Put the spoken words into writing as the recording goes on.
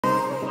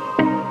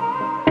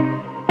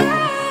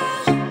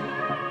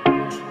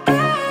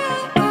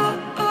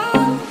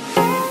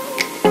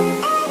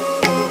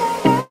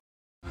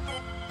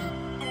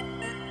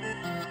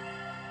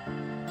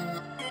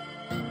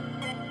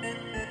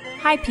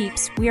Hi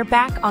peeps, we are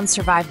back on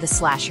Survive the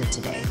Slasher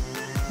today.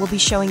 We'll be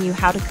showing you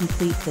how to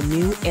complete the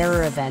new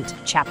error event,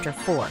 Chapter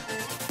 4.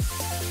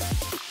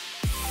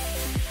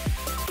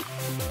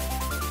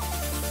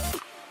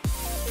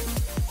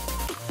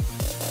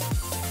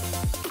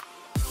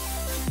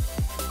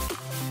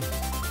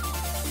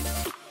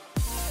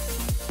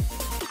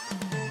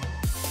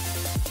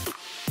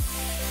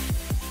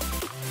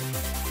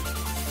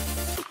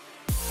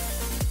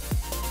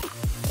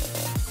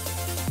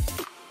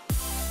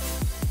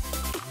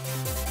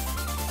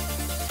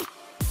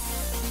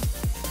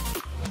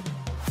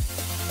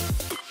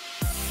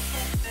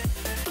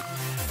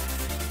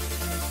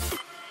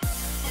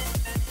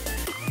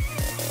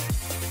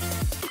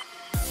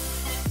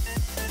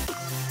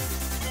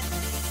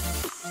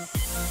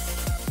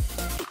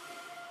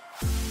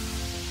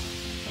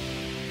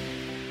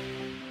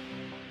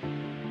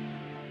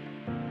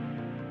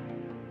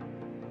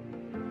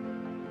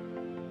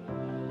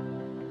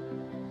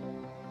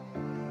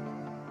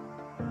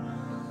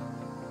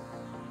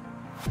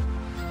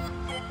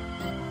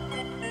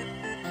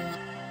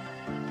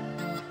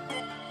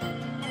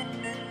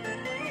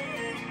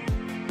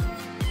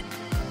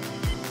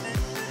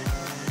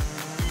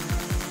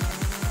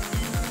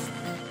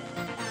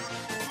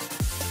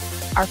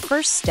 Our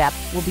first step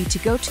will be to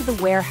go to the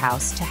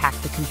warehouse to hack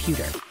the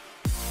computer.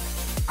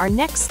 Our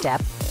next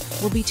step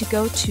will be to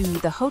go to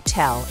the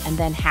hotel and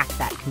then hack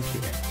that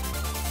computer.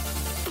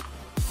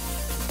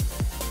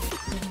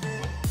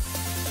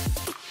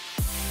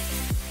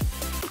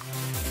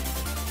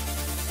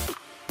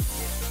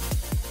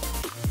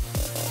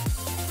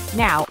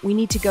 Now, we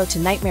need to go to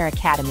Nightmare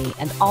Academy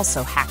and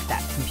also hack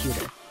that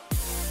computer.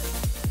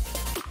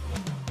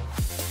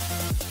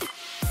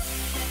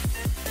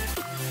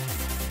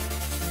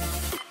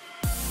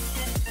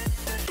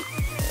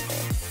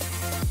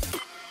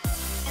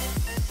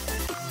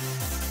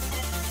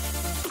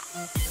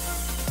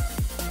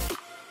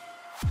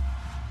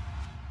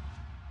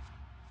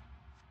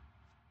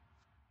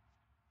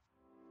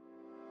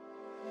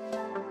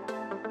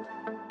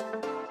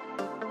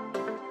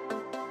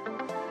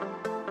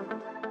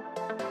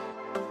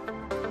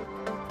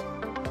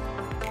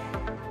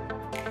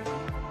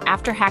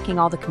 After hacking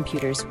all the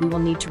computers, we will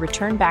need to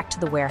return back to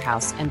the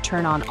warehouse and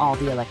turn on all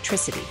the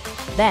electricity.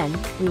 Then,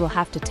 we will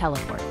have to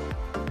teleport.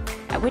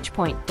 At which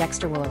point,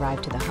 Dexter will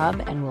arrive to the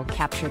hub and will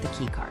capture the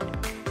keycard.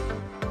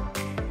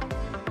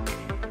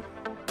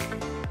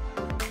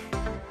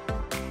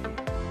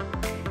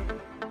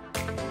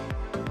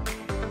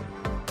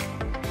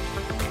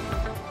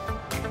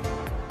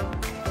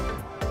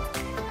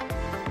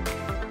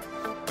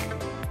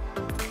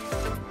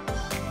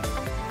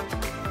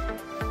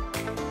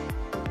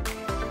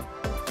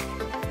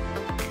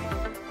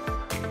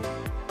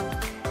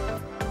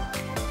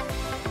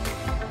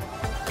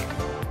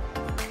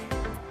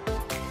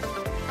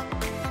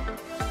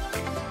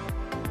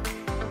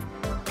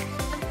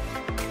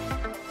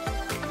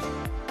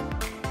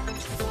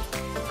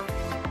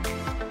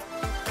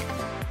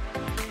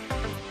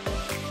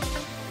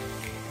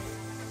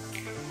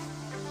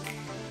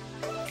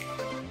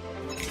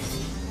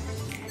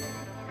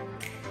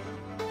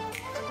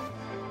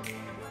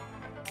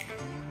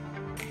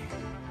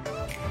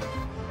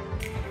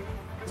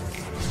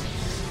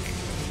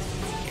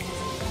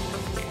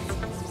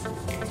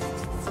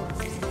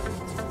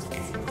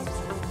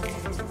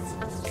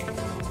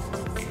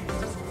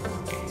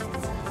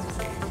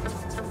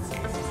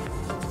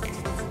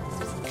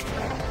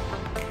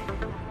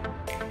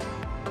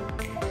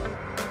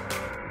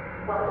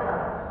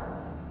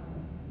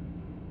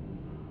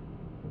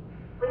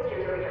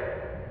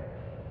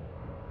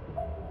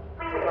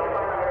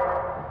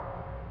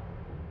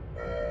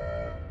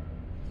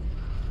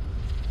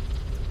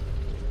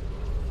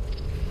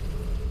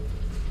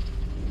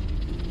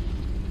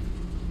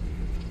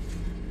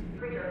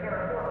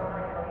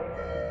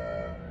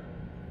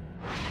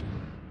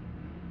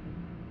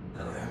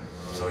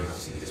 Sorry not to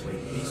see you this way.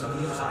 You need something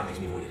on the other side makes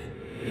me avoid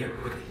it. Here,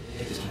 quickly,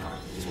 take this key card.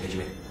 This will get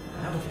you in.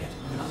 Now don't forget,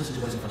 do not listen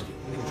to what is in front of you.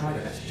 They will try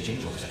their best to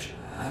change your perception.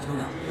 I have to go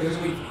now. Players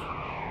are waiting for me.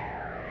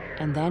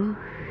 And then,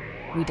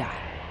 we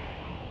die.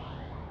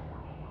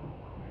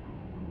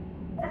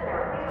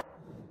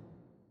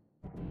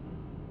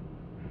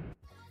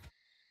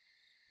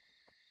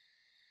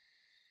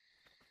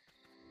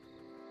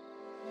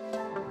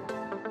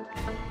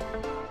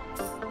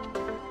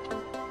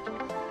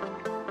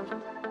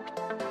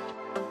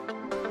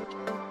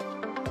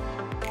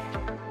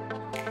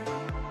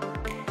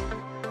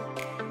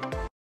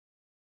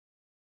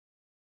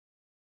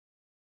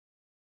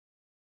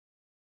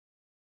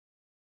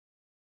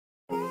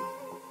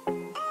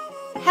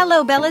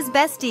 Hello Bella's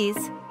besties!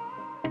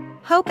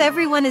 Hope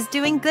everyone is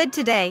doing good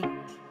today.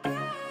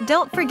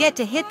 Don't forget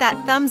to hit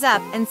that thumbs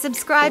up and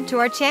subscribe to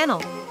our channel.